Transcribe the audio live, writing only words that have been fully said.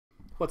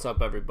What's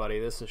up, everybody?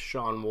 This is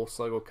Sean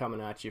Wolfslugel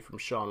coming at you from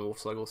Sean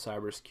Wolfslugel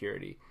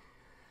Cybersecurity.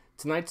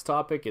 Tonight's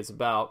topic is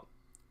about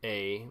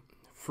a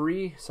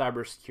free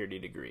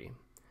cybersecurity degree.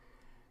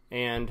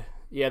 And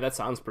yeah, that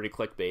sounds pretty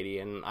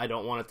clickbaity, and I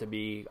don't want it to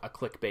be a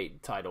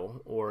clickbait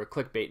title or a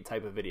clickbait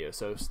type of video,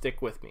 so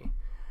stick with me.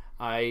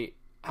 I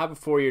have a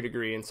 4-year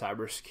degree in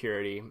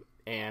cybersecurity,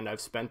 and I've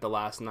spent the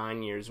last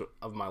 9 years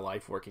of my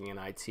life working in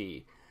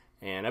IT.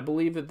 And I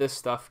believe that this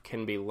stuff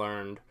can be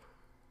learned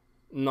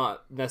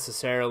not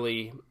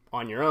necessarily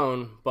on your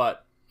own,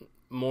 but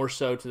more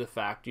so to the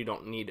fact you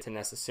don't need to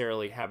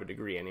necessarily have a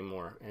degree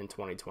anymore in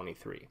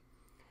 2023.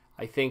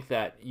 I think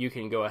that you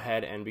can go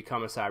ahead and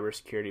become a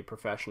cybersecurity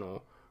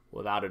professional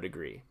without a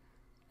degree,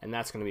 and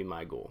that's going to be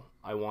my goal.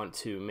 I want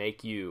to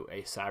make you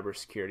a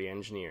cybersecurity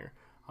engineer.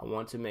 I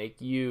want to make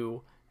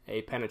you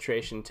a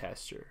penetration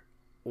tester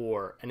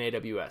or an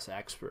AWS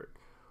expert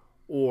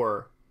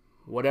or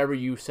whatever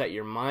you set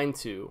your mind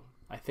to.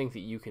 I think that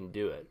you can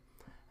do it.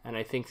 And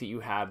I think that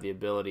you have the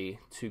ability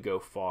to go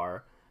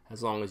far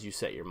as long as you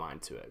set your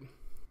mind to it.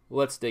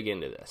 Let's dig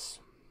into this.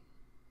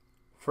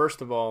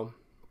 First of all,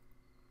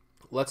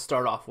 let's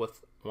start off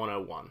with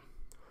 101.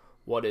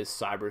 What is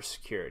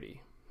cybersecurity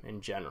in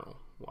general?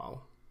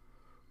 Well,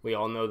 we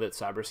all know that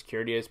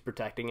cybersecurity is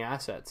protecting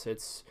assets.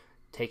 It's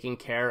taking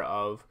care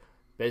of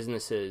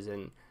businesses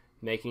and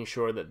making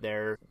sure that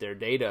their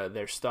data,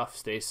 their stuff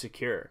stays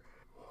secure.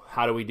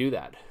 How do we do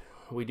that?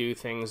 We do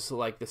things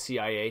like the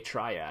CIA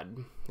triad.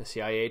 The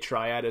CIA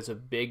triad is a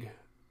big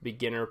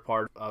beginner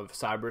part of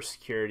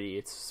cybersecurity.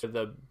 It's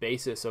the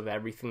basis of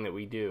everything that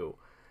we do.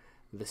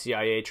 The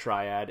CIA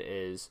triad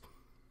is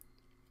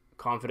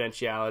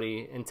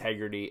confidentiality,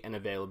 integrity, and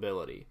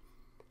availability.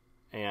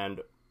 And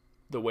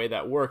the way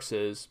that works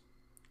is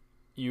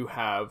you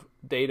have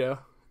data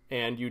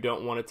and you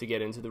don't want it to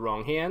get into the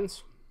wrong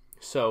hands.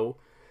 So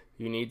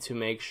you need to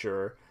make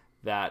sure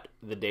that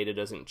the data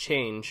doesn't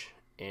change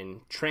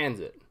in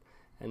transit.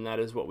 And that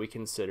is what we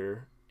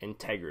consider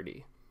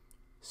integrity.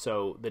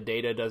 So the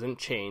data doesn't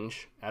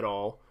change at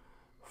all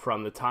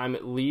from the time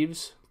it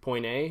leaves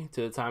point A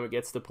to the time it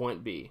gets to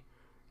point B,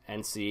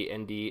 and C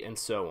and D and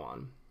so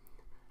on.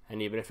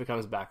 And even if it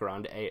comes back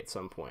around to A at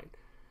some point,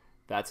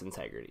 that's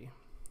integrity.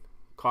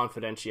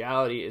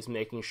 Confidentiality is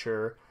making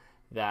sure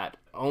that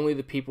only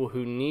the people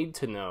who need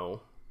to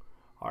know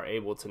are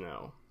able to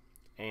know,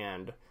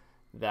 and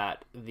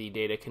that the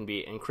data can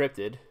be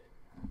encrypted.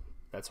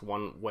 That's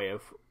one way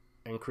of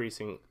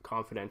increasing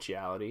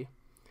confidentiality.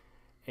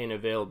 And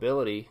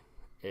availability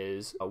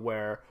is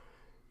where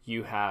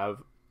you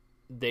have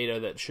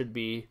data that should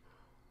be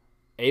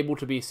able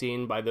to be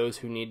seen by those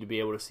who need to be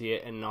able to see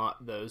it and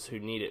not those who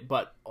need it,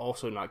 but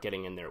also not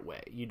getting in their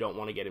way. You don't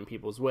want to get in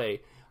people's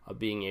way of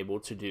being able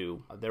to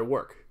do their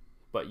work,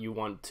 but you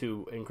want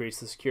to increase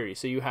the security.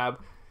 So you have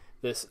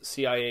this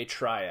CIA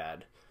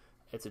triad.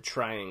 It's a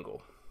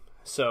triangle.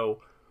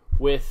 So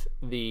with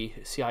the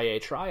CIA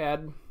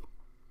triad,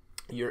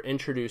 you're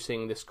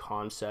introducing this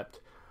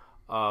concept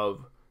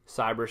of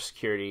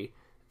cybersecurity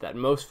that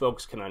most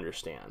folks can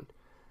understand.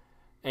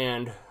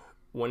 And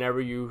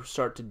whenever you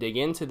start to dig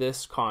into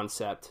this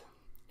concept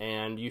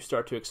and you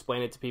start to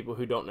explain it to people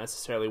who don't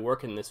necessarily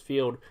work in this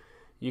field,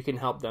 you can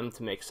help them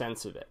to make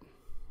sense of it.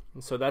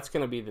 And so that's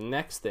going to be the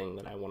next thing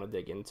that I want to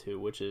dig into,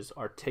 which is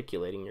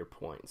articulating your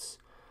points.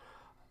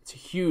 It's a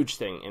huge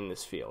thing in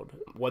this field.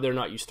 Whether or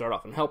not you start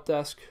off in help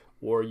desk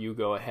or you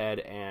go ahead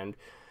and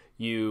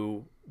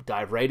you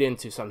dive right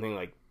into something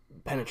like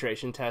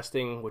penetration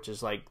testing, which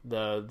is like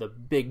the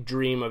big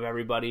dream of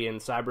everybody in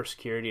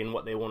cybersecurity and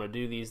what they want to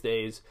do these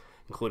days,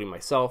 including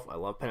myself. I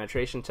love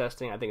penetration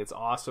testing. I think it's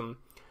awesome.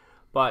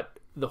 But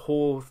the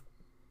whole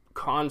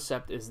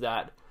concept is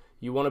that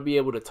you want to be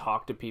able to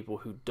talk to people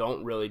who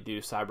don't really do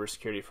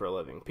cybersecurity for a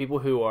living, people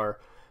who are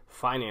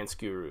finance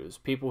gurus,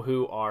 people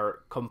who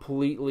are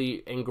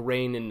completely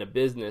ingrained in the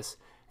business,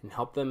 and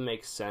help them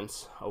make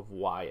sense of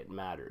why it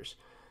matters.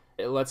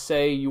 Let's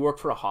say you work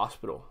for a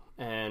hospital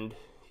and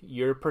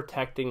you're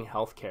protecting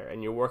healthcare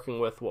and you're working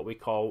with what we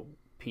call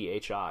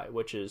PHI,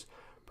 which is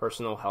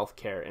personal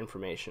healthcare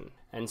information.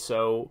 And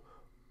so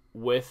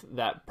with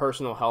that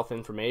personal health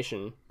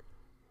information,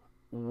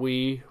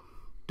 we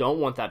don't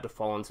want that to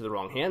fall into the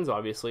wrong hands,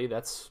 obviously.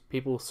 That's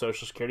people's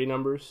social security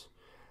numbers,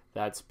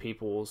 that's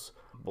people's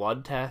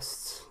blood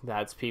tests,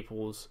 that's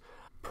people's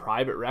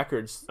private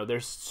records.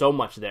 There's so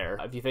much there.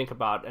 If you think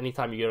about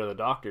anytime you go to the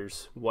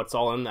doctors, what's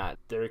all in that?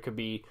 There could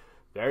be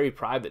very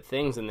private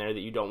things in there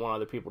that you don't want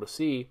other people to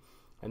see,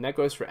 and that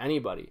goes for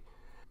anybody.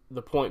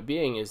 The point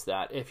being is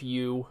that if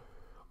you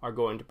are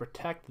going to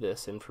protect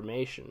this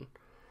information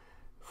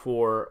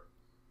for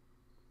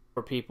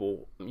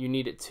people, you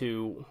need it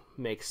to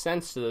make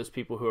sense to those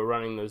people who are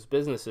running those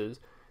businesses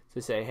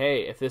to say,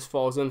 hey, if this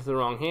falls into the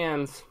wrong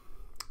hands,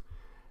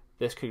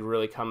 this could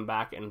really come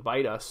back and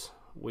bite us.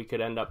 We could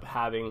end up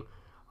having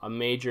a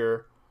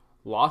major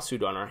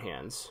lawsuit on our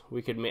hands.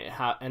 We could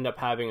end up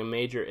having a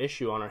major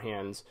issue on our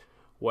hands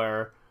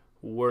where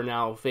we're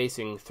now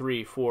facing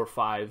 $3, $4,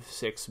 $5,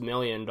 $6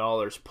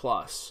 million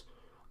plus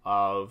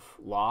of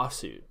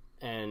lawsuit.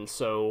 And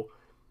so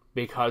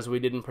because we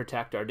didn't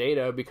protect our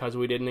data, because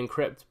we didn't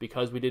encrypt,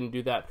 because we didn't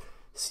do that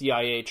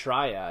CIA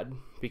triad,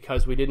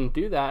 because we didn't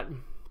do that,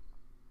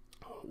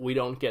 we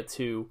don't get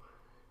to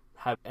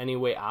have any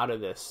way out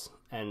of this.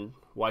 And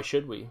why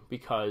should we?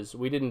 Because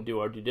we didn't do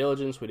our due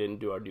diligence, we didn't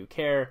do our due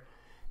care,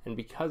 and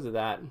because of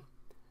that,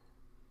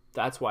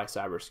 that's why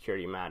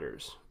cybersecurity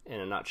matters in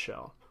a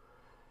nutshell.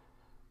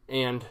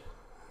 And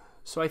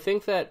so I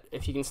think that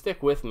if you can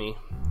stick with me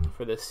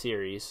for this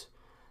series,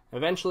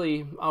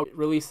 eventually I'll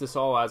release this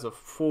all as a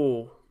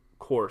full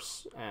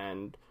course,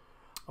 and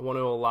I want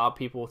to allow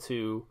people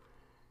to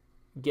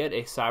get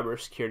a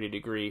cybersecurity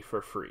degree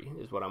for free,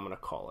 is what I'm going to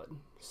call it.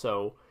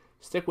 So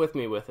stick with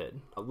me with it.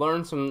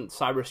 Learn some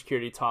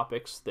cybersecurity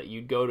topics that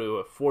you'd go to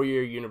a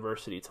 4-year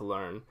university to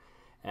learn,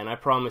 and I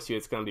promise you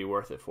it's going to be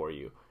worth it for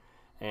you.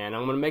 And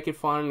I'm going to make it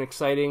fun and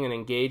exciting and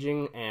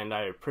engaging, and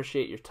I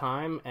appreciate your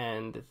time,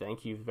 and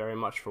thank you very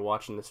much for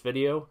watching this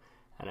video,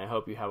 and I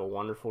hope you have a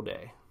wonderful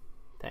day.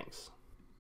 Thanks.